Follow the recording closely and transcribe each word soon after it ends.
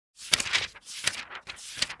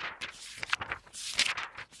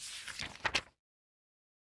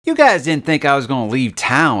You guys didn't think I was going to leave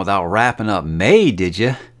town without wrapping up May, did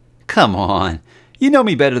you? Come on. You know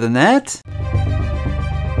me better than that.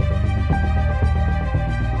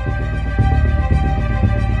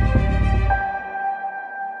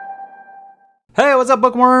 Hey, what's up,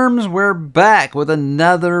 bookworms? We're back with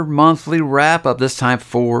another monthly wrap-up, this time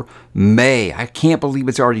for May. I can't believe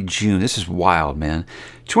it's already June. This is wild, man.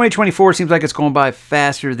 2024 seems like it's going by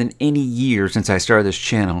faster than any year since I started this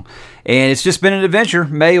channel. And it's just been an adventure.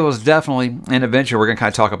 May was definitely an adventure. We're going to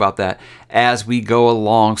kind of talk about that as we go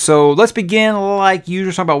along. So let's begin like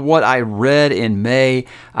usual, talking about what I read in May.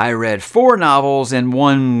 I read 4 novels in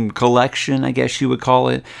one collection, I guess you would call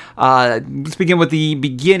it. Let's begin with the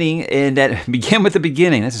beginning. Begin with the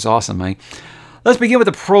beginning. This is awesome, Mike. Let's begin with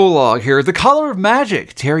the prologue here. The Color of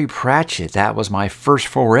Magic, Terry Pratchett. That was my first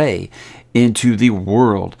foray into the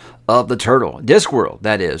world of the turtle. Discworld,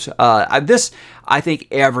 that is. I think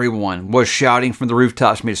everyone was shouting from the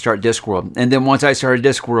rooftops for me to start Discworld. And then once I started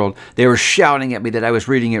Discworld, they were shouting at me that I was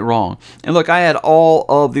reading it wrong. And look, I had all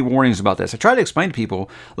of the warnings about this. I tried to explain to people,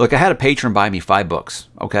 look, I had a patron buy me 5 books,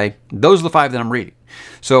 okay? Those are the 5 that I'm reading.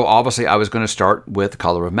 So obviously I was going to start with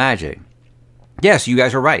Color of Magic. Yes, you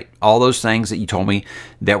guys are right. All those things that you told me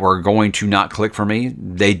that were going to not click for me,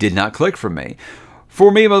 they did not click for me. For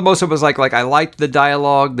me, most of it was like I liked the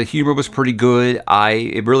dialogue. The humor was pretty good.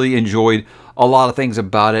 I really enjoyed a lot of things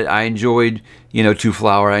about it. I enjoyed, Two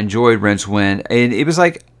Flower. I enjoyed Rincewind. And it was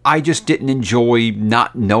like I just didn't enjoy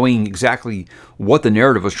not knowing exactly what the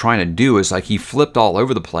narrative was trying to do. It's like he flipped all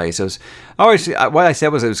over the place. What I said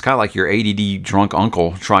was it was kind of like your ADD drunk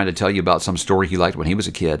uncle trying to tell you about some story he liked when he was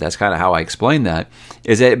a kid. That's kind of how I explained that.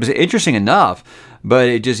 Is that it was interesting enough, but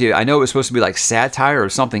it just, I know it was supposed to be like satire or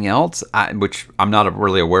something else, which I'm not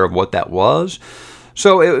really aware of what that was.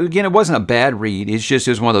 So, it wasn't a bad read. It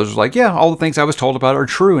was one of those like, yeah, all the things I was told about are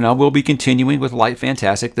true, and I will be continuing with Light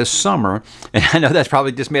Fantastic this summer. And I know that's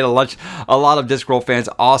probably just made a lot of Discworld fans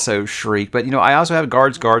also shriek. But, I also have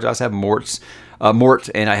Guards. I also have Mort,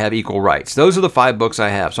 and I have Equal Rights. Those are the 5 books I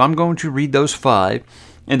have. So I'm going to read those 5.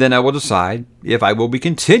 And then I will decide if I will be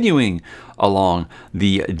continuing along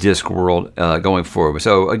the Discworld going forward.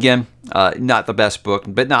 So again, not the best book,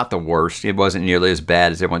 but not the worst. It wasn't nearly as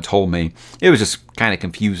bad as everyone told me. It was just kind of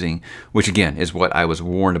confusing, which again is what I was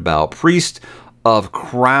warned about. Priest of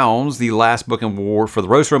Crowns, the last book in War for the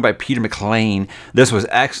Rose Throne by Peter McLean. This was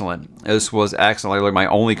excellent. Like my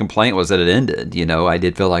only complaint was that it ended. I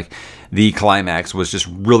did feel like the climax was just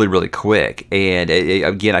really, really quick. And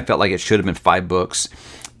again, I felt like it should have been 5 books.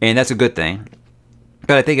 And that's a good thing.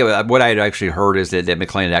 But I think what I had actually heard is that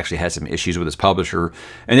McLean had actually had some issues with his publisher,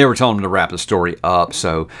 and they were telling him to wrap the story up.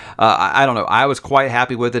 So I don't know. I was quite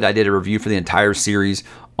happy with it. I did a review for the entire series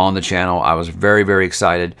on the channel. I was very, very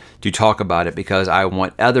excited to talk about it because I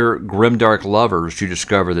want other grimdark lovers to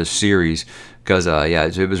discover this series. Because,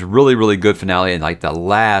 it was really, really good finale, and like the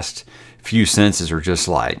last few sentences are just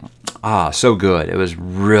like, so good. It was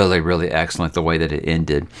really, really excellent the way that it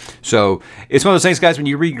ended. So it's one of those things, guys, when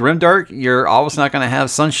you read Grimdark, you're always not going to have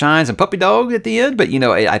sunshines and puppy dog at the end. But,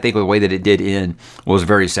 I think the way that it did end was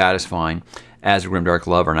very satisfying as a Grimdark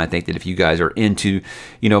lover. And I think that if you guys are into,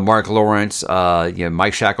 Mark Lawrence,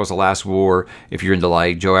 Mike Shackle's The Last War, if you're into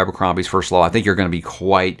like Joe Abercrombie's First Law, I think you're going to be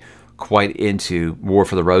quite into War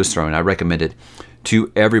for the Rose Throne. I recommend it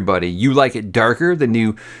to everybody. You Like It Darker, the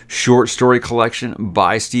new short story collection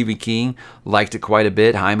by Stephen King. Liked it quite a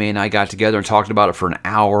bit. Jaime and I got together and talked about it for an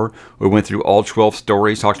hour. We went through all 12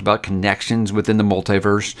 stories, talked about connections within the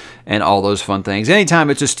multiverse and all those fun things.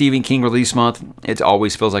 Anytime it's a Stephen King release month, it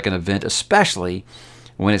always feels like an event, especially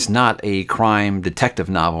when it's not a crime detective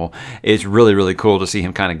novel. It's really, really cool to see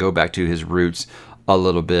him kind of go back to his roots a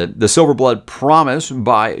little bit. The Silverblood Promise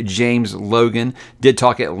by James Logan. Did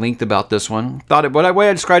talk at length about this one. Thought the way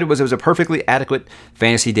I described it was a perfectly adequate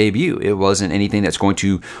fantasy debut. It wasn't anything that's going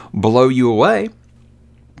to blow you away.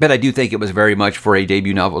 But I do think it was very much for a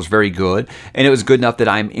debut novel. It was very good. And it was good enough that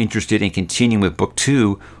I'm interested in continuing with book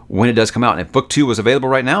 2 when it does come out. And if book 2 was available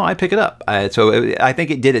right now, I'd pick it up. So I think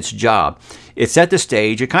it did its job. It set the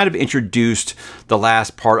stage. It kind of introduced the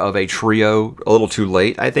last part of a trio a little too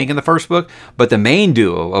late, I think, in the first book. But the main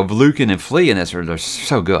duo of Lucan and Flea in this, they're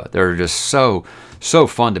so good. They're just so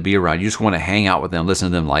fun to be around. You just want to hang out with them,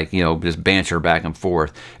 listen to them just banter back and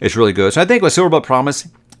forth. It's really good. So I think with Silverblood Promise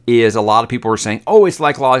is a lot of people were saying, oh, it's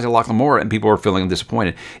like Liza Locklemore, and people were feeling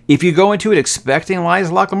disappointed. If you go into it expecting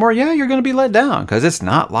Liza Locklemore, yeah, you're going to be let down because it's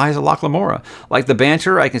not Liza Locklemore. Like the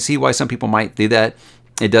banter, I can see why some people might do that.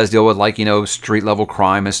 It does deal with, like, street level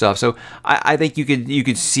crime and stuff. So I think you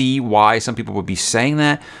could see why some people would be saying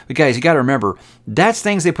that. But guys, you got to remember, that's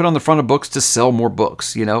things they put on the front of books to sell more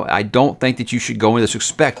books. I don't think that you should go into this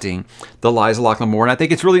expecting the lies of Lachlan Moore, and I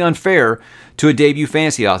think it's really unfair to a debut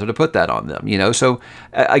fantasy author to put that on them. So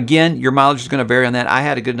again, your mileage is going to vary on that. I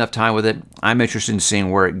had a good enough time with it. I'm interested in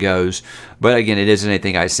seeing where it goes. But again, it isn't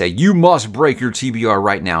anything I say, you must break your TBR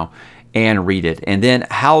right now and read it. And then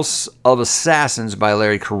House of Assassins by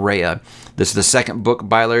Larry Correia. This is the second book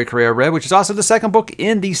by Larry Correia I read, which is also the second book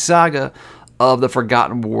in the saga of the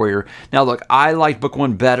Forgotten Warrior. Now look, I liked book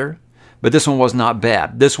 1 better, but this one was not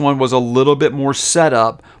bad. This one was a little bit more set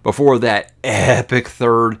up before that epic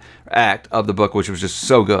third act of the book, which was just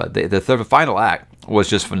so good. The final act was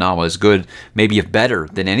just phenomenal. It's good, maybe if better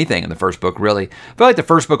than anything in the first book, really. I feel like the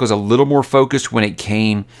first book was a little more focused when it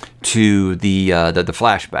came to the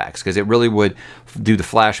flashbacks, because it really would do the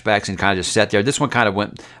flashbacks and kind of just set there. This one kind of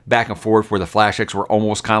went back and forth where the flashbacks were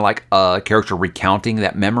almost kind of like a character recounting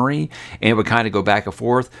that memory, and it would kind of go back and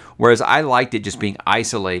forth, whereas I liked it just being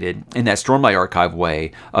isolated in that Stormlight Archive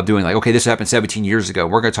way of doing, like, okay, this happened 17 years ago.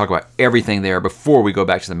 We're going to talk about everything there before we go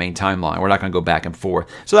back to the main timeline. We're not going to go back and forth.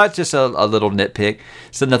 So that's just a little nitpick.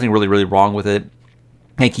 So nothing really wrong with it.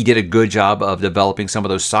 I think he did a good job of developing some of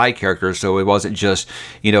those side characters, so it wasn't just,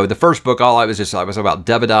 the first book, I was about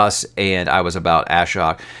ℓ𝕬𝕳 and I was about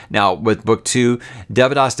Ashok. Now, with book 2,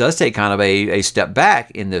 ℓ𝕬𝕳 does take kind of a step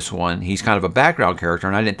back in this one. He's kind of a background character,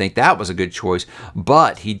 and I didn't think that was a good choice,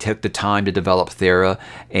 but he took the time to develop Thera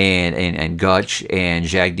and Gutch and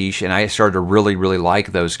Jagdish, and I started to really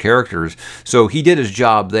like those characters. So he did his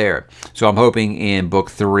job there. So I'm hoping in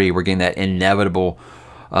book 3, we're getting that inevitable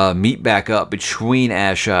meet back up between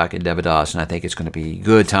Ashok and ℓ𝕬𝕳, and I think it's going to be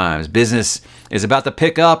good times. Business is about to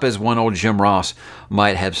pick up, as one old Jim Ross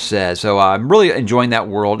might have said. So I'm really enjoying that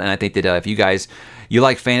world, and I think that if you guys, you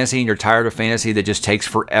like fantasy and you're tired of fantasy that just takes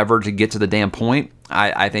forever to get to the damn point,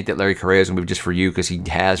 I think that Larry Correia is going to be just for you, because he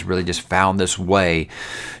has really just found this way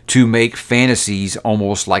to make fantasies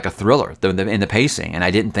almost like a thriller in the pacing, and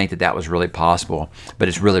I didn't think that that was really possible, but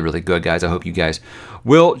it's really good, guys. I hope you guys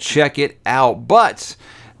will check it out. But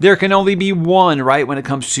there can only be one, right, when it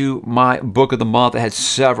comes to my book of the month. I had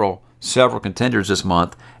several contenders this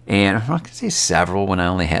month, and I'm not going to say several when I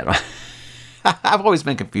only had one. I've always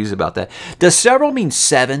been confused about that. Does several mean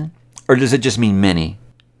 7, or does it just mean many?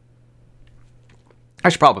 I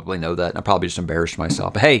should probably know that, and I probably just embarrassed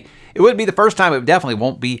myself. But hey, it wouldn't be the first time. It definitely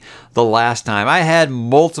won't be the last time. I had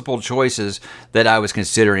multiple choices that I was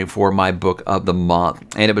considering for my book of the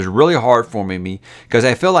month, and it was really hard for me because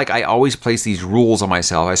I feel like I always place these rules on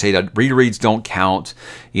myself. I say that rereads don't count,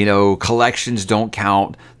 collections don't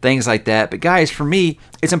count, things like that. But guys, for me,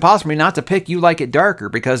 it's impossible for me not to pick You Like It Darker,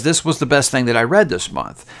 because this was the best thing that I read this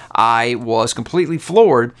month. I was completely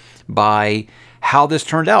floored by how this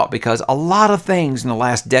turned out, because a lot of things in the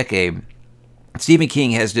last decade, Stephen King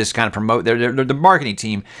has just kind of promoted, the marketing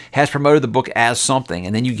team has promoted the book as something,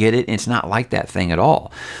 and then you get it, and it's not like that thing at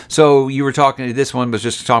all. So you were talking, this one was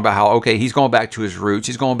just talking about how, okay, he's going back to his roots,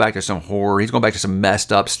 he's going back to some horror, he's going back to some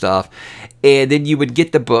messed up stuff, and then you would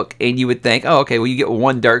get the book, and you would think, oh, okay, well, you get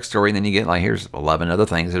one dark story, and then you get, like, here's 11 other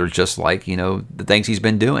things that are just like, the things he's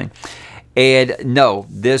been doing. And no,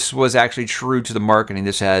 this was actually true to the marketing.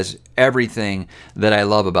 This has everything that I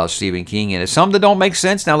love about Stephen King in it. Some that don't make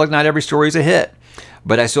sense. Now, look, not every story is a hit,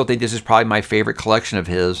 but I still think this is probably my favorite collection of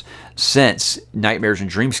his since Nightmares and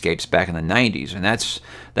Dreamscapes back in the 90s, and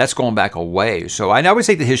that's going back a ways. So I always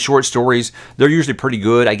think that his short stories, they're usually pretty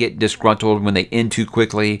good. I get disgruntled when they end too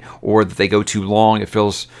quickly or that they go too long. It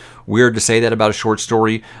feels weird to say that about a short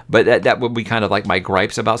story, but that would be kind of like my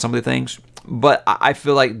gripes about some of the things. But I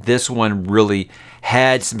feel like this one really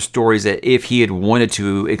had some stories that if he had wanted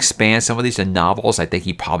to expand some of these to novels, I think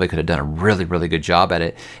he probably could have done a really good job at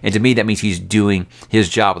it. And to me, that means he's doing his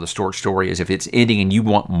job with a short story. Is if it's ending and you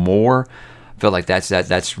want more, I feel like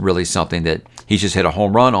that's really something that he's just hit a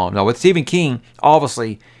home run on. Now, with Stephen King,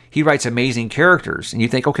 obviously, he writes amazing characters, and you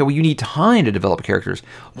think, okay, well, you need time to develop characters.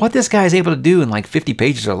 What this guy is able to do in like 50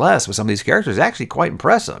 pages or less with some of these characters is actually quite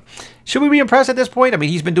impressive. Should we be impressed at this point? I mean,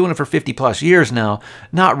 he's been doing it for 50 plus years now.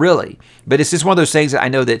 Not really. But it's just one of those things that I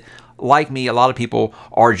know that, like me, a lot of people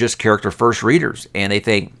are just character first readers, and they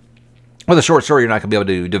think, with a short story, you're not going to be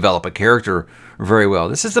able to develop a character very well.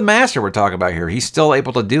 This is the master we're talking about here. He's still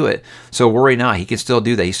able to do it. So worry not. He can still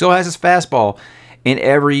do that. He still has his fastball in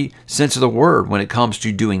every sense of the word when it comes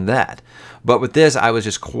to doing that. But with this, I was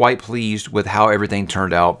just quite pleased with how everything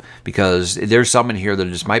turned out, because there's some in here that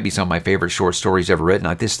just might be some of my favorite short stories ever written.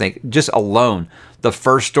 I just think, just alone, the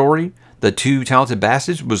first story, The Two Talented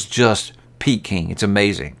Bastards, was just peak king. It's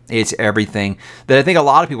amazing. It's everything that I think a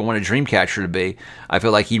lot of people want a Dreamcatcher to be. I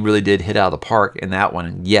feel like he really did hit out of the park in that one.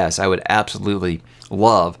 And yes, I would absolutely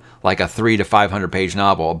love like a 300 to 500 page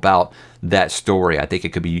novel about that story. I think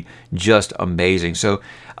it could be just amazing. So,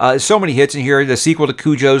 so many hits in here. The sequel to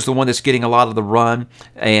Cujo is the one that's getting a lot of the run,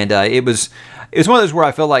 and it was one of those where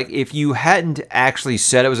I felt like if you hadn't actually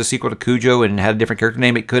said it was a sequel to Cujo and had a different character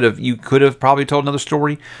name, you could have probably told another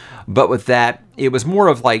story. But with that, it was more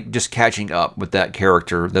of like just catching up with that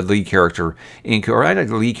character, the lead character or not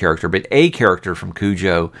the lead character, but a character from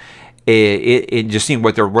Cujo. It just seemed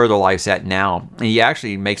where their life's at now. And he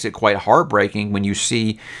actually makes it quite heartbreaking when you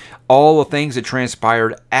see all the things that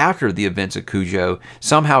transpired after the events of Cujo.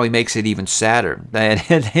 Somehow he makes it even sadder. And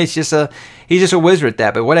he's just a wizard at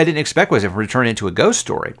that. But what I didn't expect was him to turn into a ghost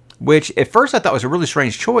story, which at first I thought was a really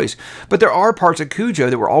strange choice. But there are parts of Cujo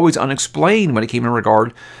that were always unexplained when it came in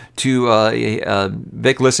regard to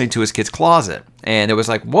Vic listening to his kid's closet. And it was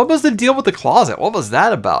like, what was the deal with the closet? What was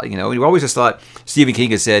that about? You know, you always just thought Stephen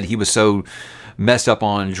King had said he was so messed up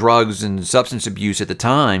on drugs and substance abuse at the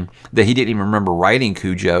time that he didn't even remember writing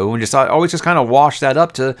Cujo, and just thought, always just kind of washed that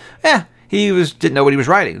up to, he didn't know what he was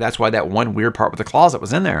writing. That's why that one weird part with the closet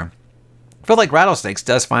was in there. I feel like Rattlesnakes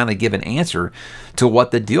does finally give an answer to what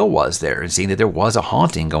the deal was there, and seeing that there was a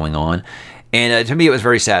haunting going on. And to me, it was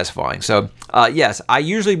very satisfying. So, yes, I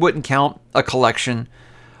usually wouldn't count a collection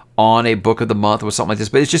on a book of the month or something like this,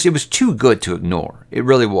 but it was too good to ignore. It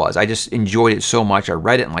really was. I just enjoyed it so much. I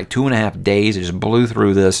read it in like 2.5 days. I just blew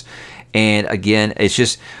through this. And again, it's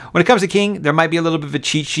just, when it comes to King, there might be a little bit of a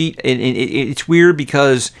cheat sheet. It's weird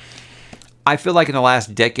because I feel like in the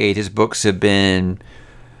last decade, his books have been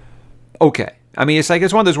okay. I mean, it's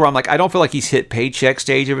one of those where I'm like, I don't feel like he's hit paycheck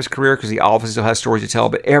stage of his career because he obviously still has stories to tell,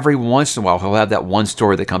 but every once in a while, he'll have that one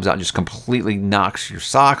story that comes out and just completely knocks your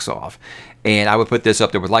socks off. And I would put this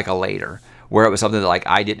up there with like a Later, where it was something that like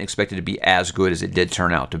I didn't expect it to be as good as it did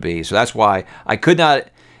turn out to be. So that's why I could not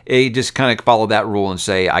just kind of follow that rule and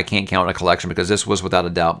say I can't count a collection, because this was without a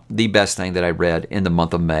doubt the best thing that I read in the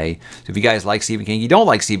month of May. So if you guys like Stephen King, you don't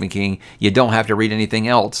like Stephen King, you don't have to read anything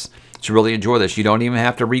else to really enjoy this. You don't even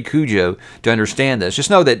have to read Cujo to understand this. Just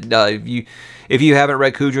know that if you haven't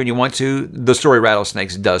read Cujo and you want to, the story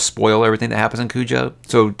Rattlesnakes does spoil everything that happens in Cujo.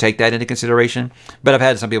 So take that into consideration. But I've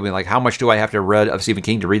had some people be like, how much do I have to have read of Stephen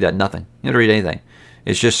King to read that? Nothing. You don't have to read anything.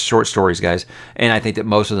 It's just short stories, guys. And I think that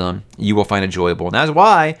most of them you will find enjoyable. And that's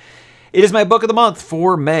why it is my book of the month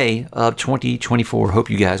for May of 2024. Hope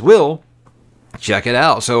you guys will check it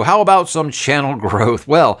out. So how about some channel growth?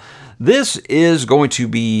 Well, this is going to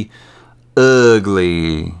be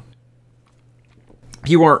ugly. If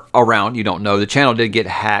you weren't around, you don't know, the channel did get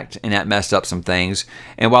hacked and that messed up some things.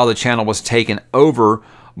 And while the channel was taken over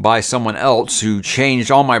by someone else who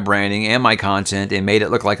changed all my branding and my content and made it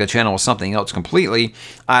look like the channel was something else completely,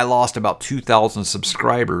 I lost about 2,000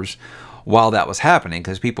 subscribers while that was happening,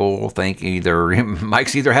 because people will think either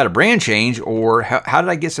Mike's either had a brand change or how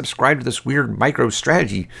did I get subscribed to this weird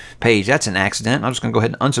MicroStrategy page? That's an accident. I'm just going to go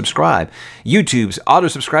ahead and unsubscribe. YouTube's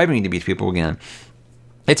auto-subscribing to these people again.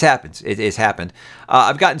 It's happened. It's happened.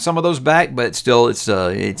 I've gotten some of those back, but still, it's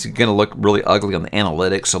going to look really ugly on the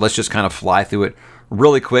analytics. So let's just kind of fly through it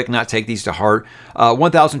really quick, not take these to heart.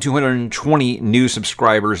 1,220 new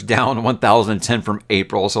subscribers, down 1,010 from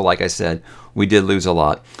April. So like I said, we did lose a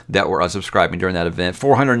lot that were unsubscribing during that event.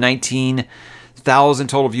 419,000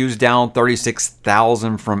 total views, down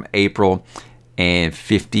 36,000 from April, and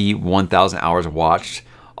 51,000 hours watched,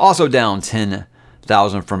 also down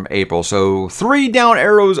 10,000 from April. So 3 down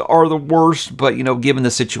arrows are the worst, but you know, given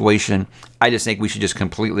the situation, I just think we should just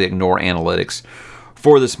completely ignore analytics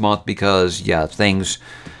for this month, because yeah, things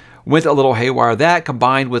went a little haywire. That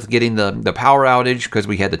combined with getting the power outage because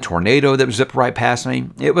we had the tornado that zipped right past me.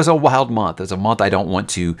 It was a wild month. It's a month I don't want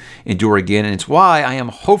to endure again, and it's why I am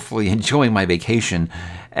hopefully enjoying my vacation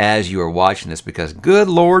as you are watching this, because good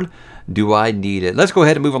Lord, do I need it. Let's go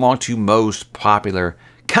ahead and move along to most popular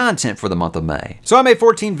content for the month of May. So I made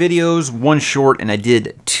 14 videos, 1 short, and I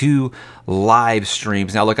did 2 live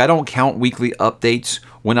streams. Now look, I don't count weekly updates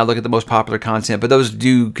when I look at the most popular content, but those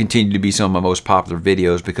do continue to be some of my most popular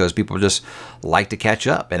videos because people just like to catch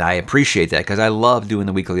up, and I appreciate that because I love doing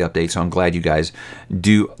the weekly updates, so I'm glad you guys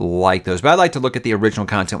do like those. But I like to look at the original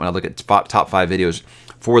content when I look at top 5 videos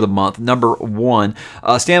for the month. Number 1,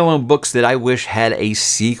 standalone books that I wish had a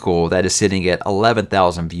sequel, that is sitting at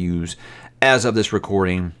 11,000 views as of this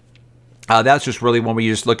recording. That's just really one where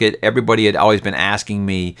you just look at, everybody had always been asking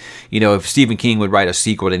me, if Stephen King would write a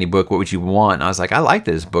sequel to any book, what would you want? And I was like, I like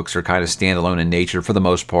that his books are kind of standalone in nature for the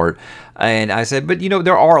most part. And I said, but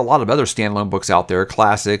there are a lot of other standalone books out there,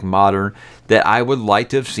 classic, modern, that I would like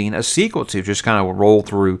to have seen a sequel to, just kind of roll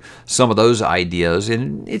through some of those ideas.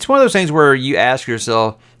 And it's one of those things where you ask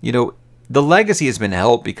yourself, the legacy has been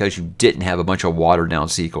helped because you didn't have a bunch of watered down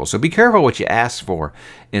sequels. So be careful what you ask for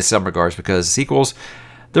in some regards, because sequels,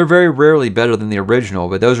 they're very rarely better than the original,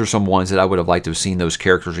 but those are some ones that I would have liked to have seen those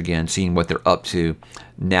characters again, seeing what they're up to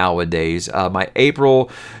nowadays. My April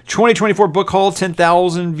 2024 book haul,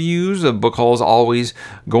 10,000 views. A book haul is always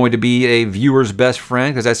going to be a viewer's best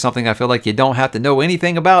friend, because that's something I feel like you don't have to know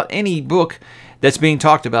anything about any book that's being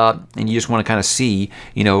talked about, and you just want to kind of see,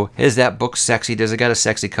 is that book sexy? Does it got a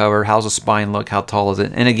sexy cover? How's the spine look? How tall is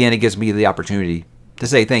it? And again, it gives me the opportunity to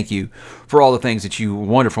say thank you for all the things that you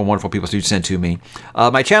wonderful, wonderful people do send to me.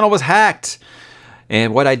 My channel was hacked,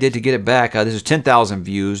 and what I did to get it back, this is 10,000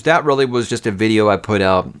 views. That really was just a video I put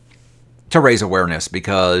out to raise awareness,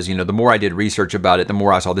 because, the more I did research about it, the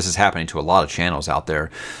more I saw this is happening to a lot of channels out there.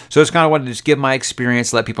 So it's kind of wanted to just give my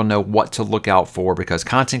experience, let people know what to look out for, because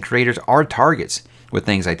content creators are targets with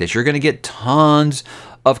things like this. You're going to get tons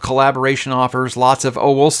of collaboration offers, lots of,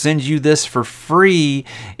 oh, we'll send you this for free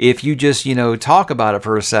if you just, talk about it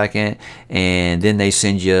for a second, and then they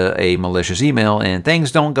send you a malicious email, and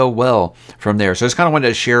things don't go well from there. So I just kind of wanted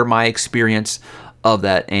to share my experience of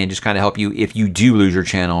that and just kind of help you if you do lose your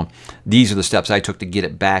channel. These are the steps I took to get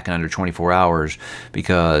it back in under 24 hours,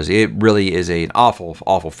 because it really is an awful,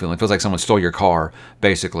 awful feeling. It feels like someone stole your car,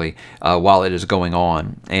 basically, while it is going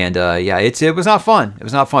on. And yeah, it was not fun. It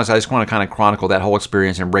was not fun. So I just want to kind of chronicle that whole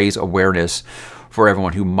experience and raise awareness for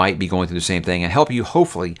everyone who might be going through the same thing, and help you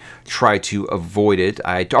hopefully try to avoid it.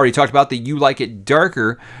 I already talked about the You Like It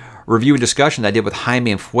Darker review and discussion that I did with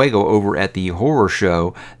ℚ𝕦𝕤𝕦𝕣𝕠𝕜 over at the horror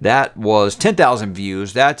show. That was 10,000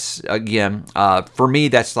 views. That's, again, for me,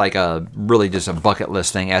 that's like really just a bucket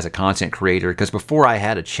list thing as a content creator, because before I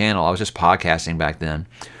had a channel, I was just podcasting back then.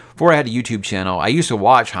 Before I had a YouTube channel, I used to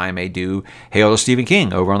watch ℚ𝕦𝕦𝕣𝕠𝕜 do Hail to Stephen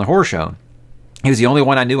King over on the horror show. He was the only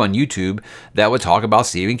one I knew on YouTube that would talk about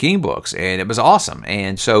Stephen King books, and it was awesome.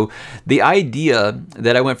 And so the idea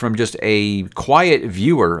that I went from just a quiet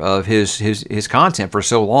viewer of his content for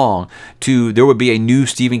so long to there would be a new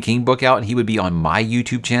Stephen King book out and he would be on my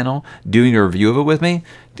YouTube channel doing a review of it with me.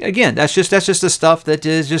 Again, that's just the stuff that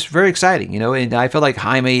is just very exciting, and I feel like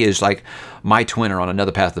ℚ𝕦𝕦𝕣𝕠𝕜 is like my twinner on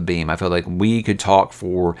another path of beam. I feel like we could talk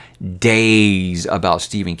for days about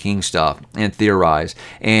Stephen King stuff and theorize.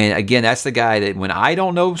 And again, that's the guy that when I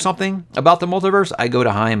don't know something about the multiverse, I go to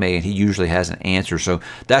ℚ𝕦𝕦𝕣𝕠𝕜 and he usually has an answer. So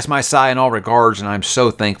that's my sigh in all regards, and I'm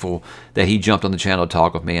so thankful that he jumped on the channel to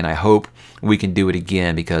talk with me, and I hope we can do it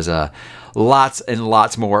again, because lots and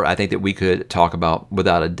lots more I think that we could talk about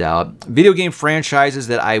without a doubt. Video game franchises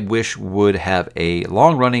that I wish would have a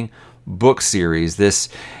long-running book series. This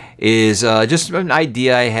is just an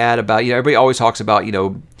idea I had about, everybody always talks about,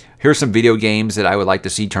 here's some video games that I would like to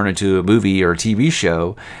see turn into a movie or a TV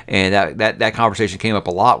show, and that conversation came up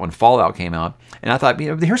a lot when Fallout came out. And I thought,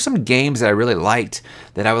 here's some games that I really liked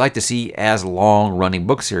that I would like to see as long-running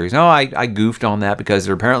book series. No, I goofed on that, because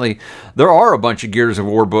there are a bunch of Gears of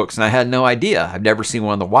War books, and I had no idea. I've never seen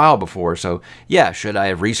one in the wild before. So yeah, should I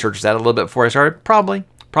have researched that a little bit before I started? Probably.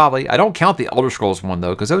 I don't count the Elder Scrolls one,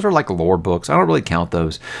 though, because those are like lore books. I don't really count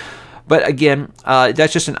those. But again,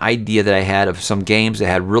 that's just an idea that I had of some games that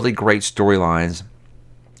had really great storylines.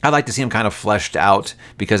 I'd like to see them kind of fleshed out,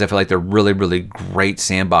 because I feel like they're really, really great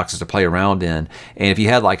sandboxes to play around in. And if you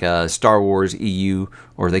had like a Star Wars EU,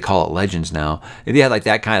 or they call it Legends now, if you had like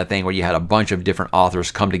that kind of thing where you had a bunch of different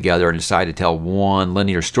authors come together and decide to tell one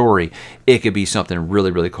linear story, it could be something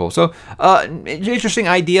really, really cool. So, interesting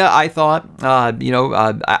idea, I thought.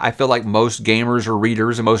 I feel like most gamers are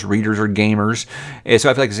readers, and most readers are gamers. And so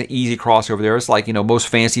I feel like it's an easy crossover there. It's like, most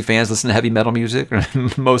fantasy fans listen to heavy metal music,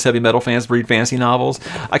 most heavy metal fans read fantasy novels.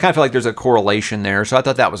 I kind of feel like there's a correlation there, so I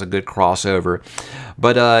thought that was a good crossover.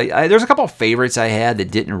 But there's a couple of favorites I had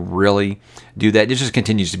that didn't really do that. It just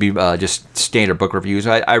continues to be just standard book reviews.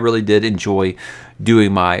 I really did enjoy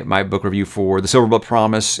doing my book review for The Silver Bullet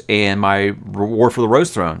Promise and my War for the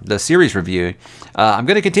Rose Throne, the series review. I'm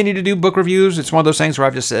going to continue to do book reviews. It's one of those things where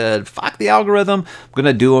I've just said, fuck the algorithm. I'm going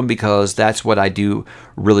to do them because that's what I do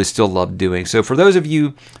really still love doing. So for those of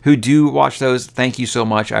you who do watch those, thank you so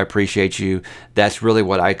much. I appreciate you. That's really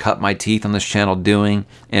what I cut my teeth on this channel doing,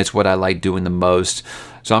 and it's what I like doing the most.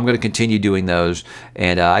 So I'm going to continue doing those.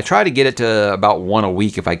 And I try to get it to about one a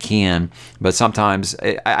week if I can. But sometimes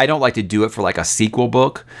I don't like to do it for like a sequel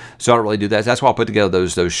book. So I don't really do that. That's why I'll put together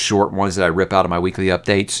those short ones that I rip out of my weekly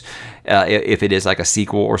updates. If it is like a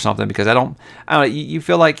sequel or something, because I don't know, you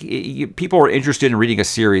feel like people are interested in reading a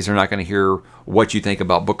series. They're not going to hear what you think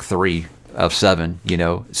about book 3 of 7, you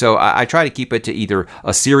know. So I try to keep it to either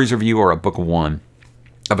a series review or a book 1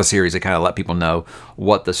 of a series to kind of let people know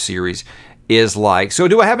what the series is like. So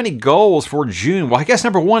do I have any goals for June? Well, I guess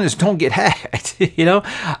number 1 is don't get hacked. You know,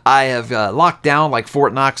 I have locked down like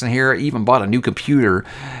Fort Knox in here. I even bought a new computer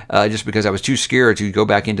just because I was too scared to go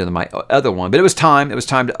back into my other one. But it was time. It was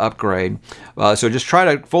time to upgrade. So just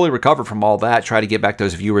try to fully recover from all that. Try to get back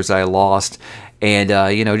those viewers I lost. And,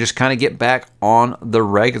 you know, just kind of get back on the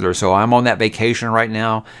regular. So I'm on that vacation right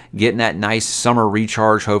now, getting that nice summer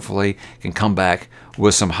recharge, hopefully, can come back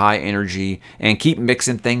with some high energy and keep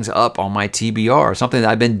mixing things up on my TBR. Something that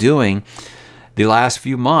I've been doing the last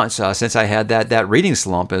few months since I had that reading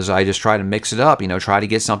slump is I just try to mix it up, you know, try to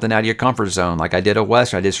get something out of your comfort zone. Like I did a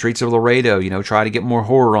Western, I did Streets of Laredo, you know, try to get more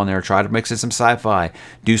horror on there, try to mix in some sci-fi,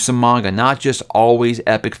 do some manga, not just always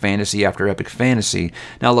epic fantasy after epic fantasy.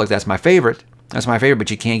 Now look, that's my favorite. That's my favorite, but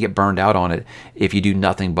you can't get burned out on it if you do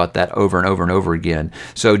nothing but that over and over and over again.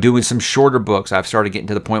 So doing some shorter books, I've started getting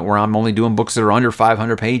to the point where I'm only doing books that are under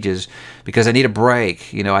 500 pages because I need a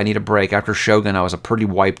break. You know, I need a break. After Shogun, I was pretty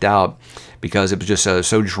wiped out because it was just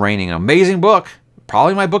so draining. An amazing book,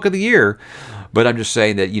 probably my book of the year. But I'm just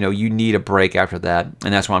saying that, you know, you need a break after that.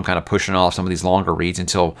 And that's why I'm kind of pushing off some of these longer reads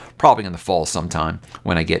until probably in the fall sometime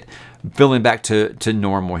when I get feeling back to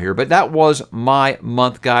normal here. But that was my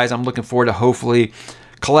month, guys. I'm looking forward to hopefully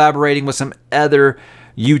collaborating with some other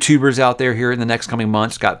YouTubers out there here in the next coming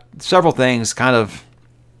months. Got several things kind of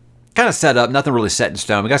set up, nothing really set in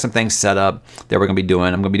stone. We got some things set up that we're going to be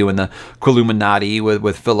doing. I'm going to be doing the ℚ𝕦𝕤𝕤𝕤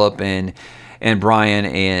with Philip and Brian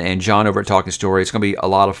and John over at Talking Story. It's going to be a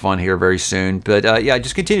lot of fun here very soon. But yeah,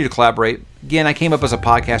 just continue to collaborate. Again, I came up as a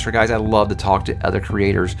podcaster, guys. I love to talk to other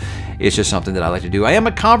creators. It's just something that I like to do. I am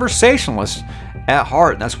a conversationalist at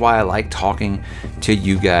heart, and that's why I like talking to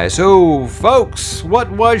you guys. So, folks, what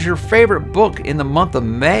was your favorite book in the month of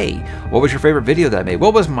May? What was your favorite video that I made?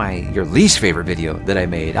 What was your least favorite video that I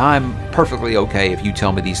made? I'm perfectly okay if you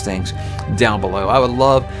tell me these things down below. I would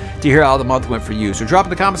love to hear how the month went for you. So drop in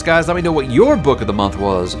the comments, guys. Let me know what your book of the month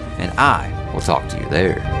was, and I will talk to you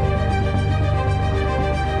there.